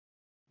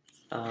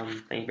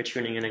Thank you for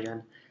tuning in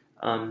again.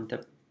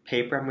 The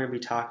paper I'm going to be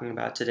talking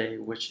about today,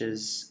 which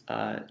is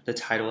the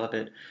title of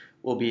it,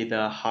 will be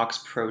the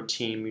Hox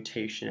protein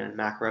mutation and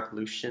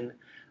macroevolution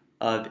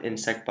of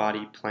insect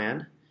body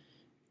plan.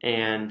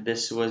 And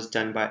this was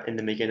done in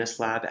the McGinnis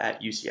lab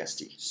at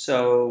UCSD.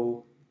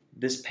 So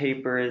this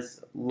paper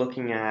is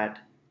looking at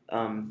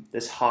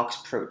this Hox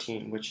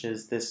protein, which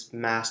is this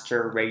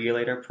master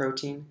regulator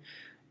protein.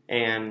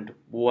 And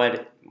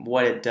what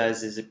it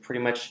does is it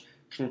pretty much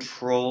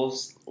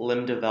controls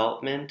limb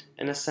development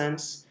in a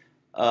sense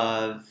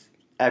of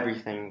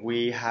everything.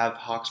 We have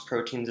Hox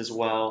proteins as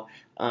well,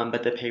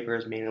 but the paper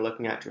is mainly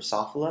looking at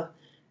Drosophila.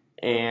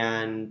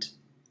 And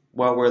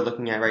what we're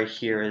looking at right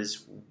here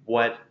is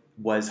what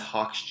was the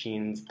Hox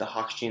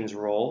gene's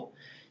role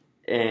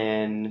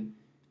in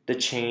the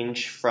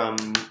change from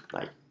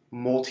like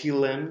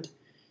multi-limbed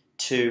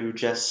to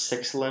just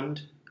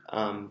six-limbed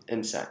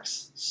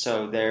insects.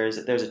 So there's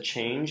a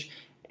change,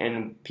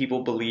 and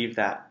people believe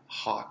that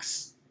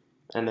Hox,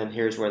 and then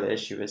here's where the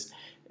issue is,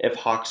 if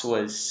Hox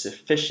was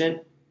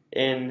sufficient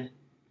in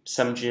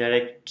some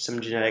genetic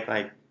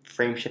like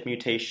frameshift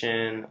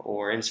mutation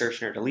or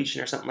insertion or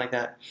deletion or something like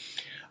that,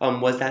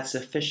 was that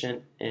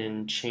sufficient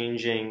in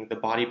changing the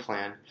body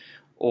plan,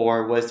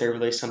 or was there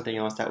really something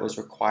else that was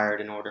required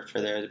in order for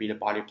there to be the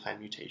body plan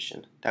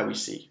mutation that we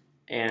see?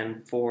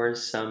 And for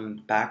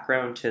some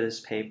background to this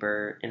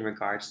paper in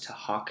regards to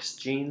Hox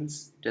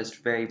genes,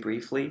 just very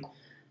briefly.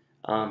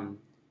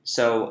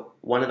 So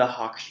one of the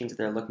Hox genes that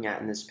they're looking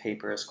at in this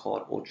paper is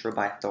called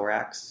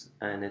ultrabithorax,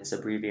 and it's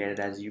abbreviated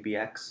as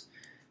UBX.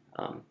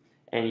 And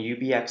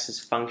UBX's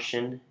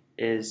function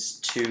is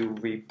to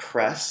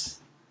repress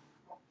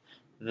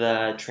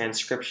the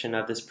transcription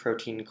of this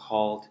protein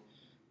called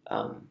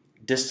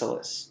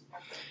distillus.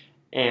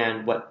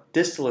 And what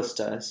distillus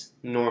does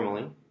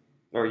normally,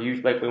 or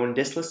like when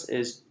distillus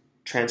is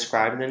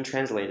transcribed and then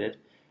translated,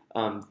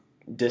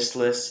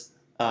 distillus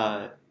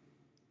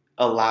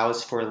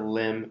allows for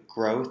limb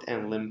growth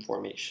and limb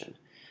formation.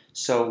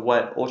 So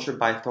what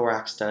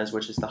ultrabithorax does,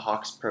 which is the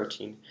Hox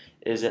protein,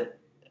 is it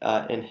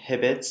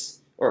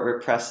inhibits or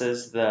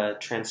represses the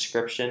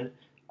transcription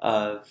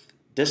of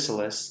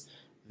distillus,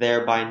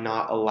 thereby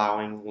not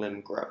allowing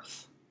limb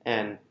growth.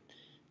 And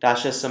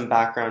that's just some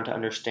background to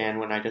understand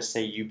when I just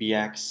say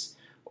UBX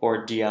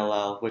or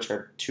DLL, which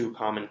are two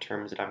common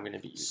terms that I'm going to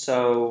be using.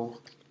 So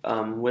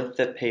with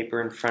the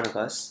paper in front of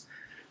us,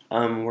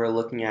 we're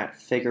looking at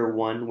figure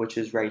 1, which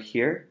is right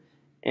here.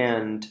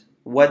 And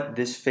what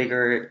this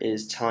figure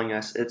is telling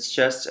us, it's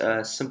just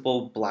a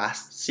simple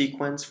blast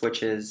sequence,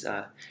 which is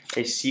a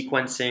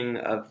sequencing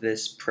of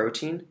this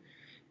protein.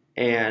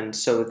 And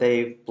so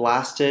they've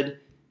blasted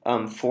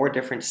 4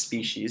 different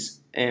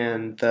species.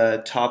 And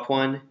the top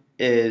one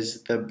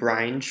is the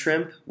brine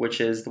shrimp,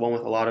 which is the one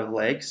with a lot of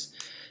legs.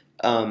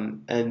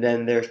 And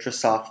then there's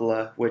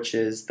Drosophila, which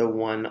is the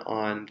one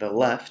on the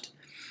left.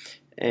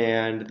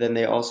 And then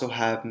they also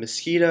have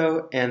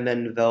mosquito and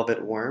then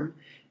velvet worm.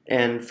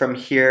 And from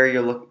here,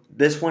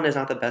 this one is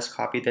not the best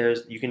copy.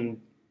 You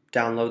can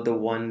download the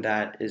one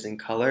that is in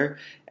color,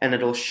 and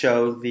it'll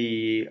show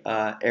the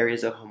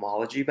areas of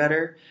homology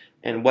better.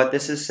 And what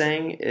this is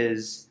saying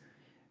is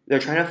they're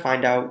trying to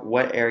find out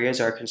what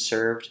areas are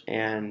conserved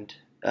and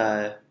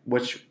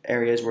which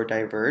areas were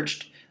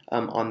diverged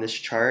on this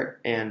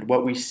chart. And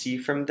what we see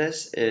from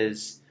this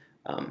is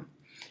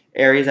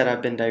areas that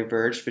have been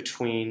diverged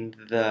between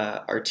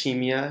the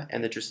Artemia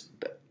and the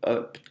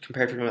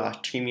compared to the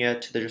Artemia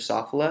to the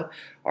Drosophila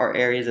are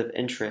areas of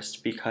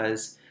interest,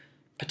 because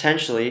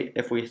potentially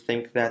if we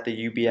think that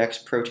the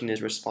UBX protein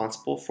is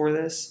responsible for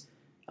this,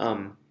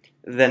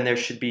 then it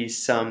should be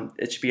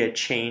a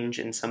change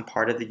in some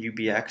part of the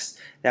UBX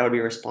that would be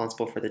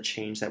responsible for the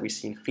change that we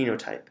see in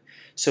phenotype.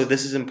 So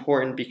this is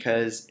important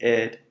because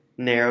it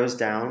narrows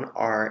down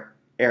our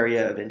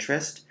area of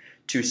interest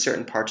to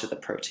certain parts of the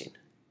protein.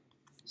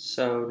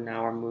 So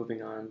now we're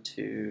moving on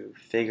to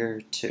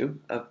figure 2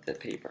 of the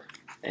paper.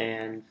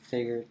 And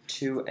figure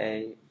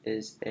 2A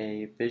is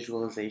a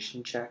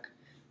visualization check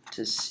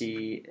to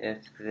see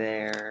if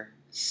their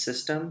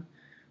system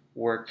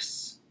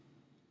works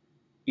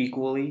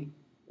equally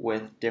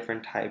with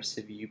different types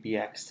of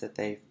UBX that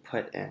they've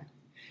put in.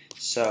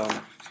 So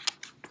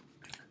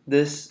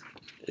this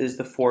is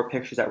the 4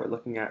 pictures that we're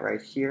looking at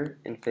right here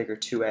in figure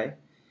 2A.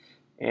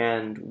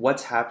 And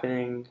what's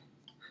happening,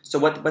 so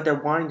what they're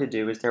wanting to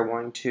do is they're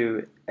wanting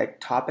to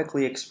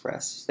ectopically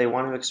express, they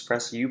want to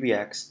express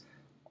UBX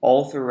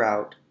all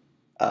throughout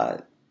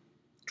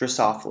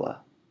Drosophila,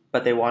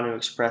 but they want to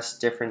express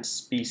different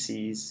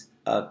species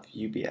of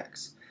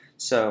UBX.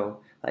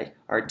 So like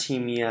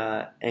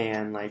Artemia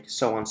and like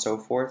so on and so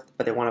forth,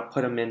 but they want to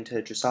put them into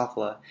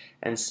Drosophila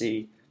and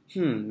see,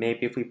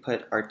 maybe if we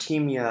put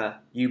Artemia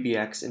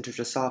UBX into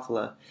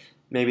Drosophila,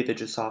 maybe the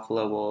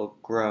Drosophila will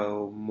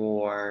grow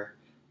more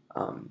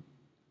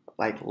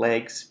like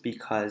legs,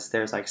 because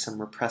there's like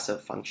some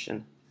repressive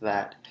function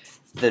that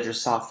the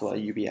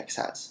Drosophila UBX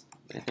has.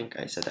 I think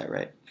I said that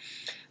right.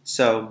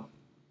 So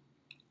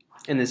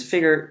in this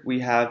figure, we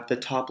have the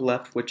top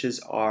left, which is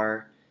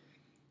our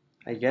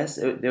I guess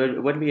it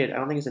wouldn't be, I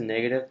don't think it's a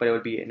negative, but it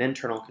would be an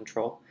internal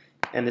control.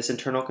 And this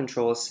internal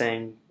control is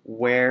saying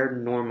where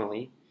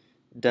normally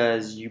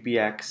does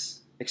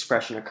UBX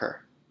expression occur.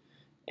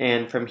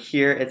 And from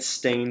here, it's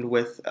stained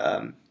with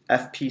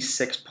FP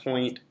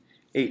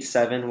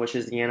 6.87, which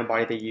is the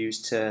antibody they use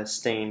to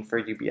stain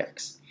for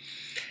UBX.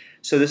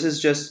 So this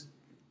is just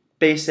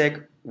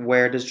basic,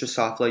 where does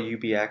Drosophila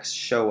UBX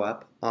show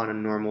up on a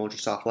normal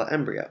Drosophila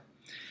embryo.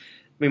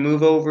 We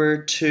move over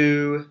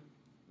to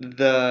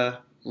the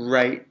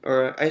right,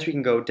 or I guess we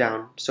can go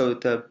down. So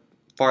the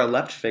far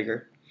left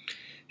figure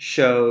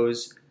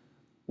shows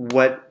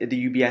what the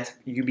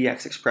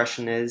UBX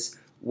expression is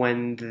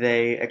when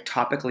they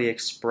ectopically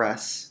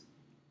express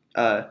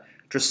Drosophila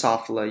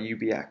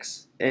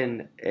UBX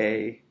in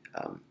a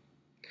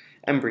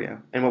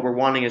embryo. And what we're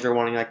wanting is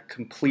like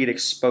complete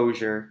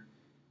exposure,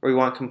 or we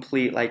want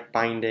complete like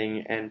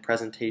binding and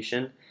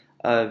presentation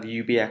of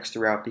UBX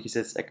throughout because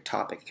it's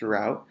ectopic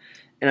throughout.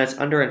 And it's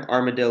under an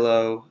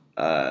armadillo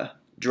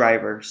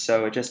driver,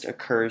 so it just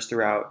occurs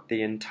throughout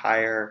the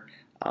entire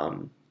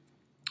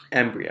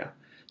embryo.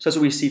 So that's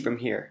what we see from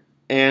here.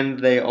 And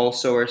they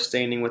also are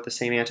staining with the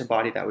same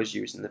antibody that was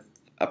used in the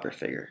upper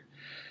figure.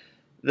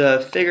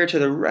 The figure to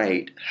the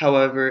right,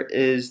 however,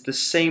 is the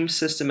same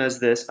system as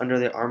this under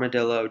the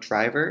armadillo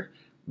driver,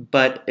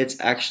 but it's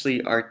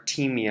actually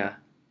Artemia.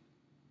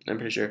 I'm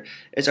pretty sure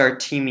it's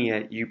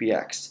Artemia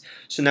UBX.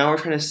 So now we're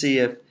trying to see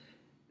if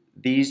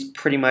these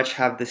pretty much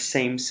have the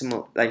same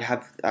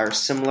are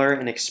similar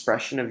in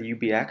expression of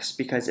UBX,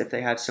 because if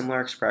they have similar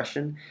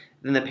expression,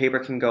 then the paper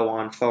can go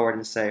on forward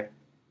and say,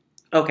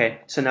 okay,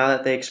 so now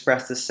that they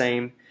express the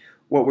same,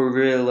 what we're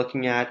really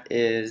looking at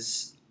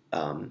is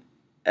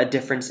a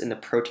difference in the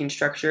protein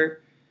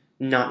structure,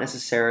 not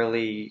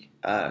necessarily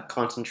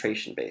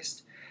concentration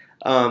based.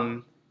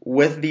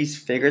 With these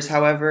figures,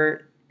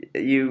 however,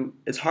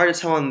 it's hard to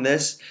tell on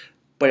this,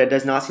 but it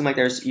does not seem like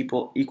there's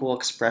equal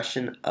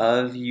expression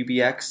of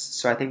UBX.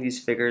 So I think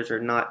these figures are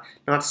not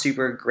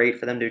super great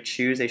for them to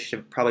choose. They should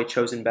have probably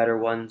chosen better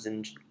ones,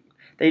 and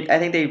I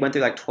think they went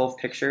through like 12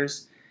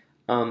 pictures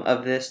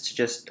of this to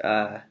just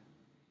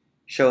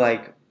show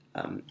like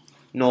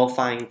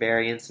nullifying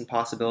variants and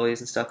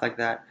possibilities and stuff like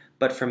that.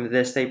 But from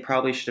this, they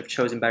probably should have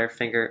chosen better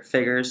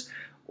figures,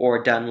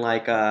 or done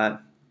like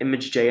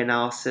image J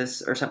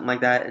analysis or something like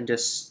that, and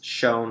just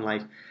shown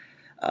like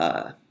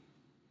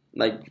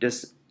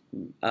just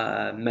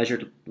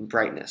measured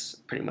brightness,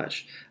 pretty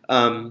much.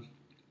 And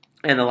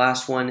the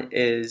last one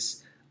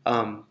is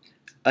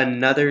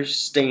another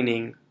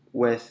staining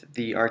with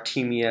the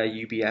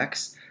Artemia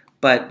UBX.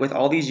 But with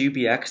all these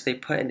UBX, they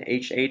put an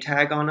HA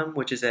tag on them,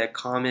 which is a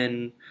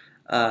common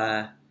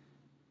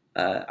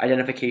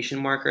identification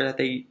marker that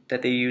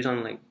they use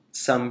on like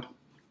some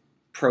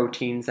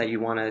proteins that you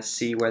want to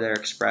see where they're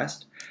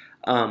expressed.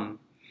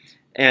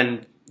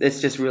 And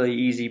it's just really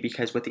easy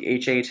because with the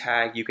HA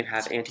tag, you can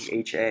have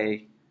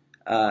anti-HA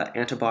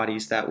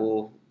antibodies that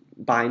will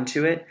bind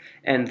to it,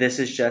 and this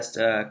is just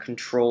a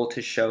control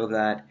to show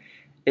that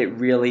it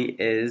really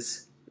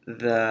is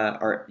the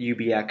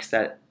UBX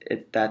that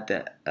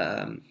the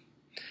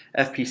FP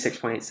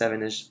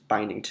 6.87 is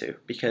binding to,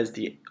 because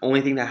the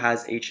only thing that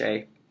has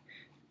HA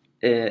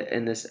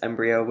in this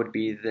embryo would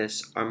be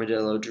this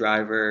armadillo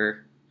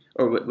driver,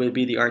 or would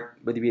be the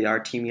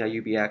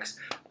Artemia UBX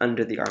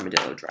under the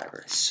armadillo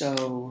driver.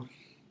 So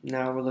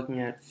now we're looking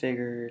at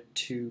figure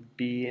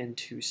 2B and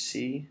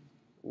 2C,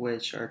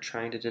 which are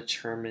trying to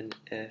determine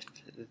if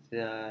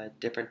the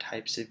different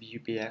types of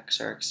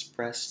UBX are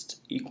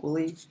expressed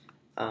equally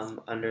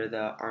under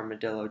the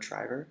armadillo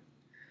driver.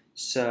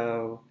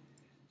 So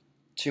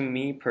to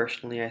me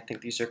personally, I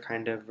think these are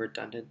kind of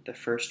redundant. The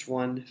first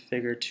one,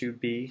 figure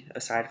 2B,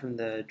 aside from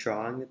the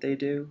drawing that they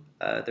do,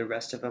 the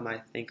rest of them I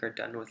think are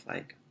done with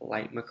like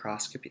light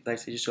microscopy,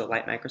 like they just do a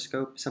light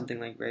microscope, something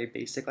like very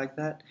basic like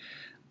that.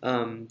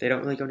 They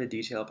don't really go into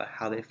detail about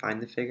how they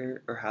find the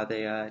figure or how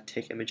they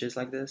take images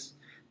like this,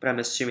 but I'm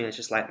assuming it's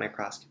just light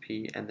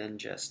microscopy and then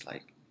just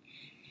like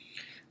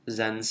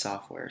Zen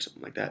software or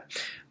something like that.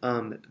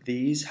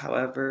 These,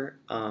 however,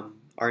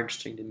 are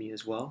interesting to me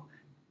as well,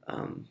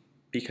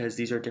 because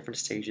these are different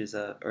stages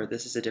or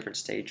this is a different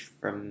stage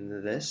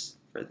from this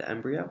for the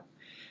embryo.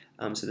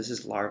 So this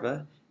is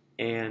larva,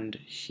 and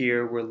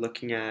here we're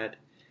looking at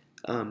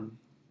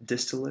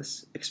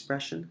distalis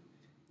expression,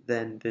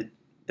 then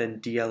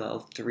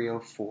DLL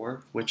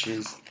 304, which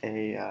is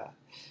a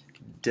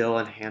DIL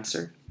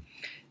enhancer,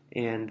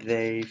 and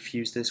they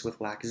fuse this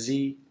with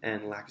LAC-Z,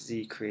 and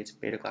LAC-Z creates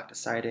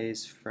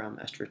beta-galactosidase from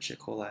Escherichia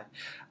coli,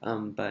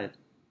 but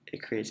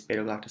it creates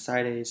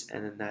beta-galactosidase,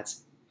 and then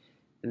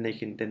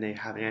they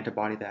have an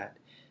antibody that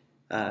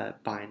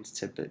binds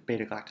to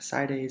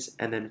beta-galactosidase,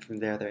 and then from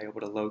there they're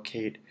able to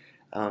locate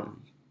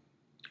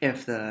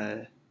if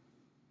the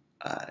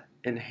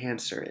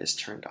enhancer is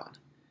turned on,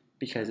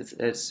 because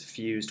it's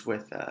fused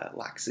with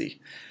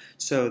LAC-Z.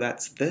 So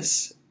that's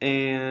this,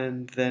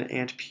 and then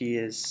ANT-P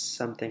is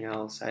something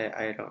else.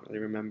 I don't really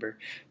remember.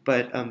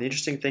 But the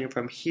interesting thing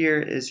from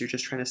here is you're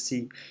just trying to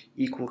see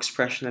equal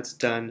expression that's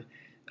done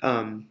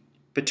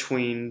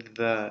between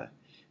the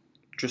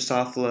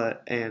Drosophila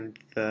and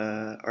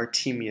the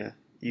Artemia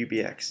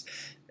UBX.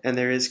 And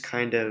there is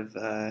kind of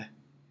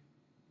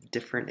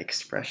different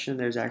expression.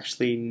 There's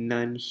actually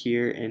none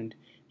here, and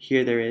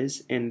here there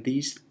is. And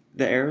the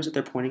arrows that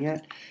they're pointing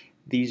at,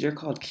 these are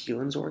called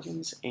Kielin's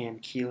organs,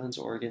 and Kielin's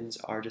organs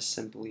are just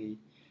simply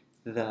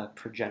the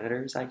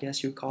progenitors, I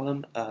guess you would call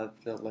them, of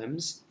the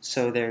limbs.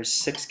 So there's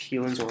 6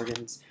 Kielin's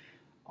organs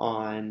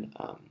on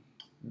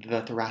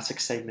the thoracic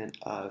segment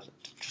of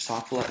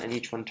Drosophila, and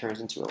each one turns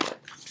into a leg.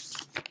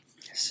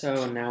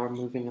 So now we're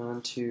moving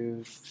on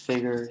to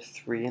figure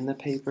 3 in the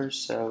paper.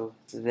 So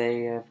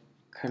they have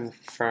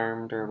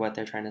confirmed, or what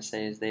they're trying to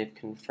say is they've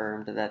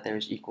confirmed that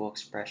there's equal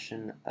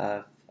expression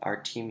of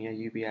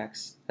Artemia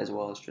UBX as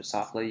well as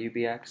Drosophila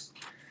UBX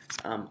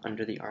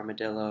under the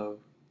armadillo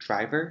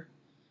driver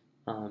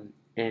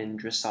in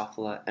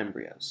Drosophila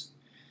embryos.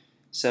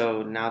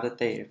 So now that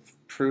they've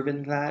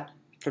proven that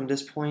from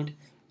this point,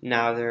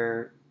 now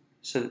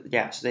so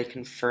they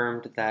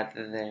confirmed that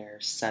their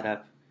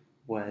setup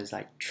was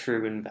like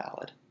true and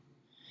valid.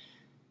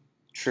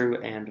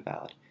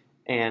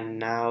 And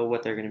now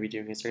what they're going to be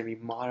doing is they're going to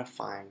be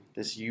modifying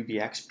this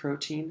UBX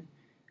protein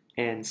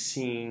and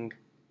seeing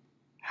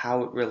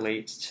how it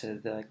relates to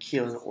the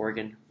Kielin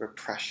organ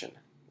repression,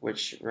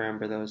 which,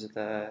 remember, those are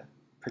the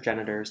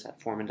progenitors that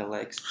form into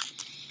legs.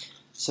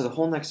 So the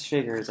whole next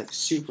figure is like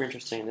super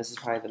interesting. This is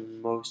probably the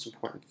most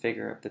important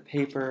figure of the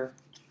paper,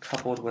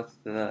 coupled with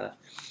the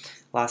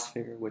last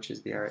figure, which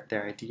is their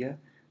idea.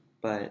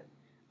 But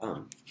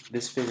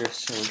this figure is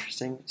so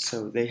interesting.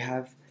 So they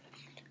have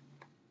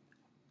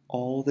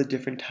all the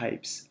different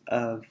types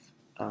of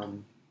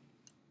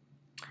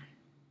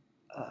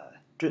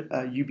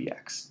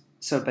UBX.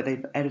 So, but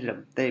they've edited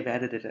them. They've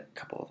edited a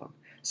couple of them.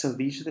 So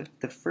these are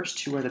the first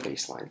 2 are the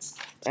baselines,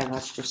 and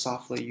that's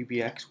Drosophila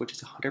UBX, which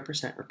is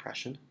 100%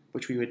 repression,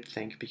 which we would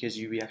think because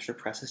UBX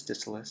represses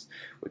distalis,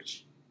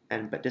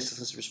 but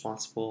distalis is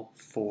responsible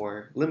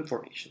for limb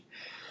formation.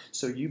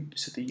 So the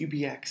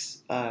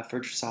UBX for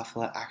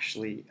Drosophila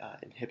actually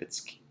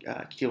inhibits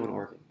Kielin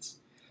organs.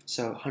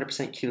 So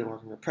 100% Kielin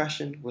organ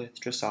repression with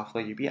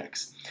Drosophila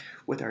UBX.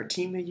 With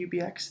Artemia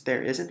UBX,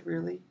 there isn't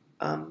really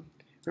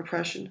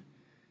repression.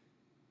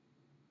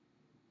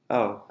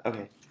 Oh,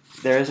 okay.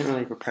 There isn't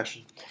really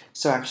repression.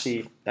 So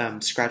actually,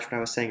 scratch what I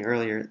was saying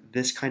earlier.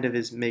 This kind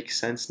of makes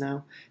sense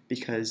now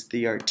because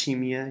the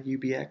Artemia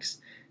UBX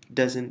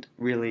doesn't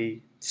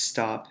really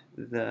stop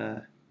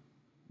the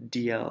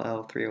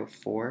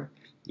DLL304,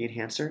 the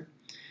enhancer,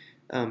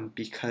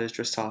 because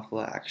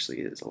Drosophila actually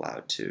is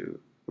allowed to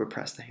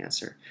repress the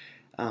enhancer.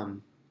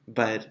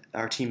 But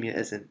Artemia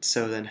isn't,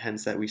 so then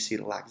hence that we see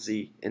the lac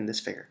Z in this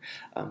figure.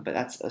 But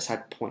that's a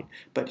side point.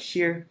 But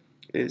here,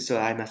 so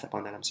I messed up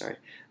on that, I'm sorry.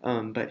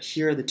 But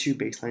here are the 2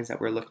 baselines that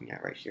we're looking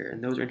at right here.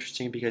 And those are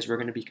interesting because we're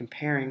going to be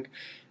comparing,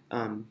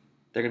 they're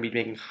going to be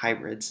making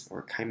hybrids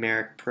or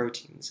chimeric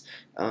proteins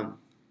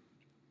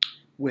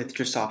with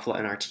Drosophila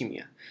and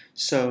Artemia.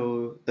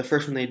 So the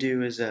first one they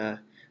do is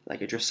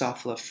like a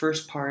Drosophila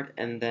first part,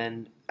 and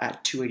then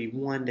at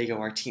 281 they go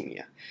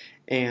Artemia.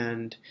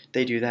 And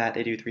they do that,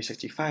 they do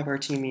 365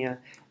 Artemia,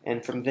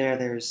 and from there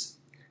there's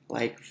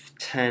like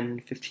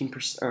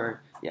 15%,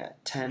 or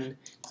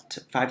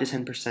 5 to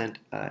 10%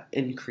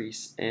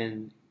 increase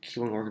in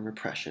Kielin organ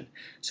repression.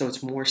 So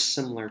it's more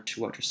similar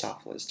to what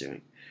Drosophila is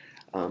doing.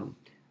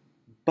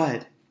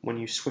 But when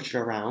you switch it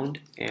around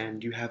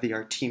and you have the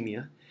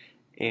Artemia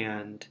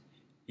and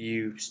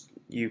you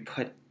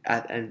put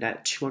at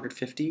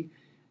 250,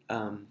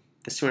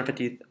 this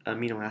 250th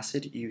amino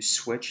acid, you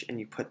switch and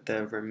you put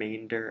the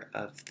remainder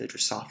of the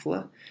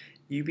Drosophila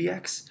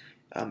UBX,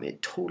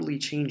 it totally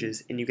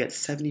changes and you get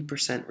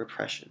 70%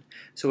 repression.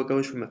 So it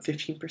goes from a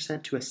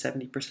 15% to a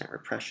 70%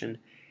 repression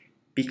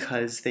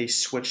because they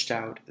switched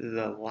out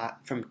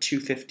from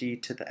 250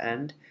 to the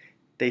end.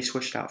 They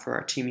switched out for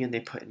Artemia and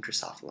they put in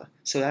Drosophila.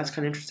 So that's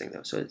kind of interesting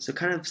though. So it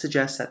kind of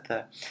suggests that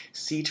the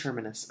C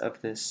terminus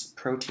of this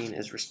protein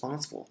is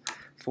responsible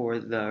for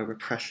the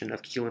repression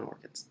of Kielin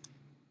organs.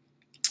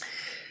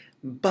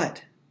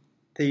 But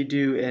they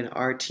do an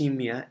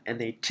Artemia and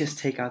they just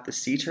take out the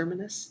C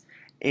terminus,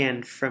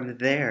 and from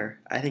there,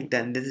 I think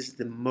then this is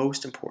the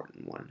most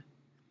important one.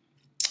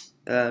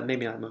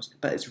 Maybe not the most,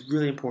 but it's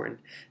really important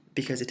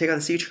because they take out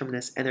the C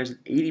terminus and there's an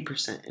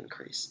 80%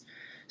 increase.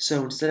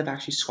 So instead of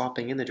actually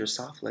swapping in the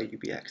Drosophila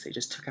UBX, they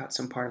just took out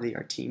some part of the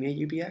Artemia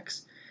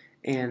UBX,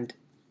 and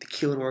the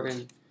Kielin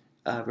organ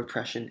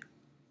repression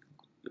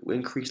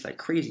increased like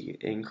crazy.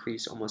 It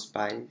increased almost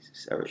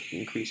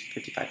increased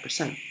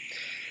 55%.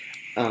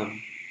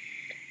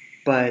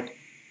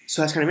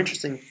 So that's kind of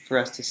interesting for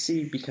us to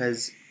see,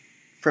 because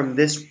from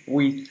this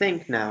we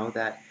think now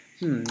that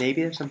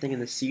maybe there's something in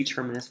the C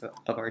terminus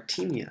of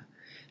Artemia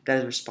that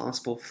is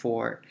responsible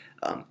for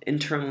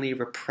internally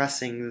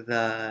repressing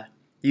the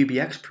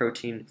UBX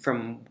protein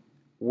from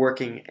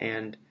working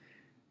and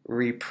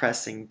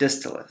repressing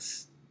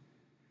distalis.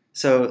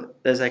 So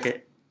there's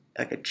like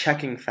a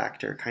checking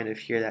factor kind of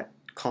here that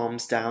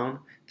calms down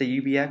the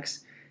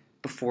UBX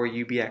before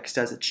UBX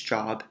does its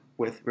job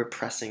with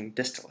repressing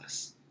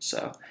distalis.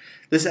 So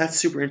that's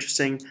super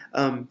interesting.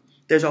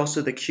 There's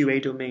also the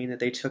QA domain that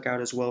they took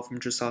out as well from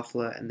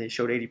Drosophila, and they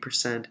showed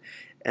 80%.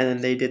 And then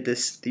they did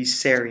these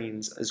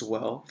serines as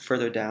well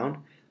further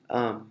down,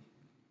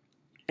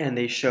 and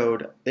they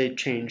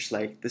changed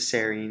like the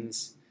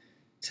serines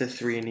to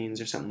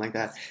threonines or something like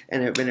that,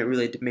 and it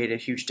really made a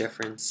huge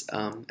difference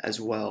as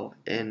well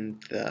in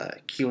the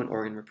Q and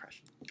organ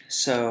repression.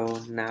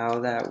 So now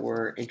that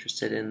we're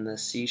interested in the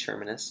C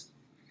terminus,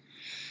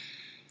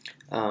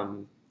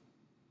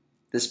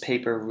 this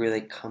paper really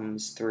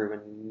comes through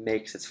and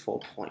makes its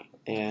full point.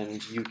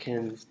 And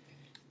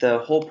the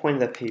whole point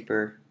of the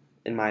paper,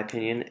 in my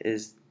opinion,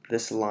 is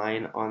this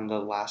line on the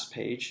last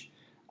page,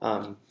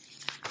 and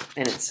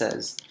it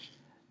says,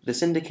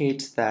 this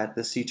indicates that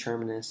the C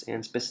terminus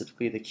and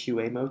specifically the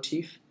QA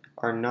motif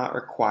are not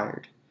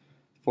required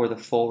for the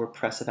full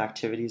repressive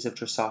activities of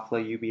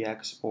Drosophila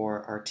UBX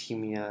or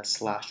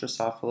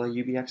Artemia/Drosophila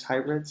UBX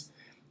hybrids,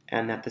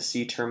 and that the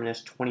C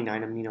terminus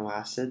 29 amino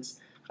acids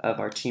of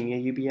Artemia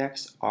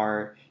UBX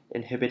are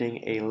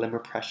inhibiting a limb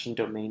repression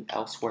domain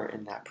elsewhere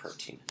in that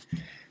protein.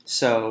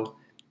 So,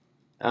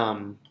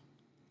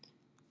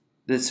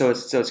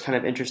 it's kind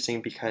of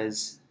interesting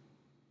because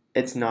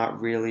it's not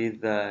really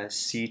the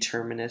C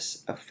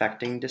terminus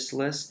affecting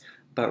distillus,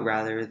 but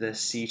rather the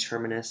C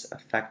terminus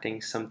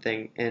affecting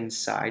something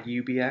inside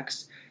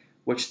UBX,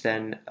 which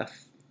then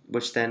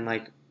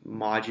like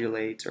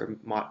modulates or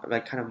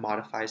kind of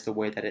modifies the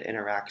way that it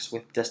interacts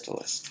with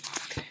distillus.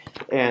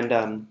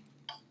 And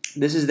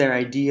this is their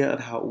idea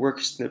of how it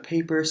works in the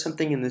paper.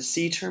 Something in the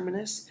C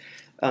terminus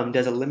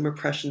does a limb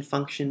repression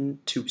function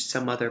to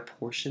some other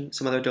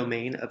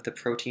domain of the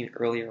protein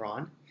earlier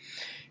on,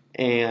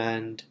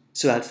 and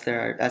so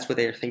that's what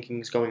they're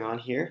thinking is going on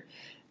here.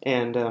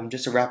 And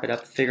just to wrap it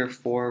up, figure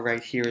 4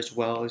 right here as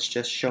well is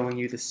just showing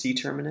you the C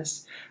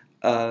terminus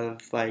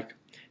of like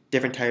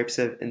different types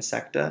of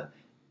insecta,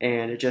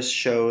 and it just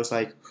shows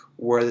like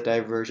where the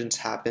divergence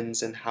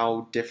happens and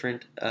how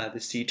different the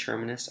C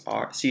termini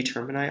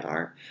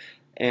are,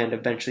 and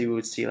eventually we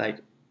would see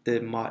like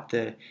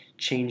the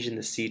change in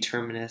the C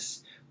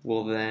terminus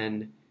will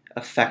then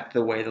affect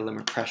the way the limb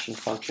repression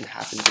function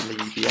happens in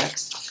the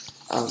UBX.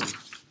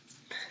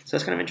 So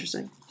that's kind of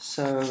interesting.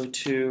 So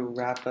to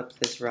wrap up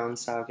this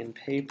Raunsaugen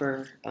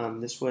paper,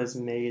 this was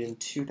made in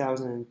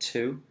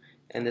 2002,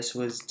 and this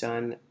was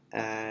done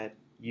at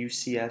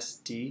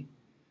UCSD,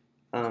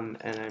 and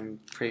I'm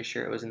pretty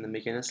sure it was in the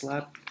McGinnis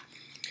lab.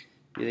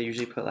 They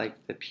usually put like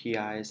the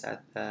PIs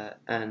at the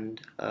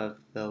end of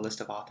the list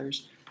of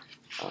authors.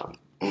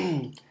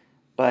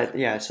 But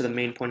yeah, so the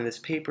main point of this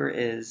paper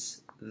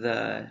is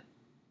the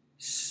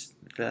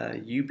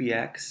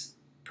UBX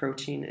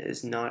protein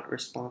is not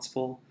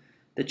responsible.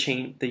 The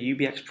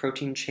UBX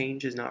protein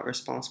change is not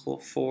responsible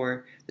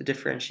for the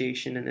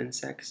differentiation in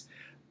insects,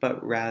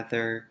 but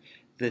rather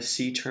the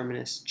C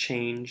terminus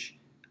change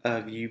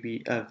of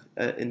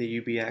in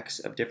the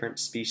UBX of different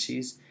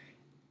species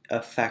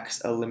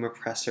affects a limb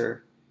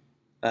repressor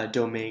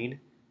domain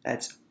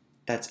that's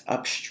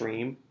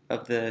upstream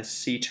of the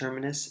C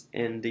terminus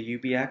in the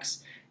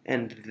UBX,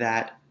 and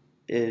that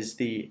is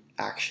the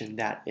action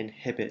that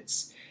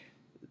inhibits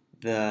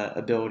the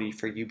ability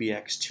for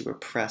UBX to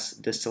repress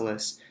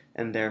distillus,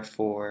 and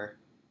therefore,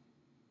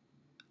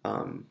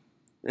 and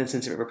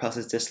since it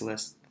represses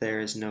distillus, there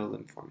is no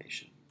limb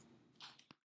formation.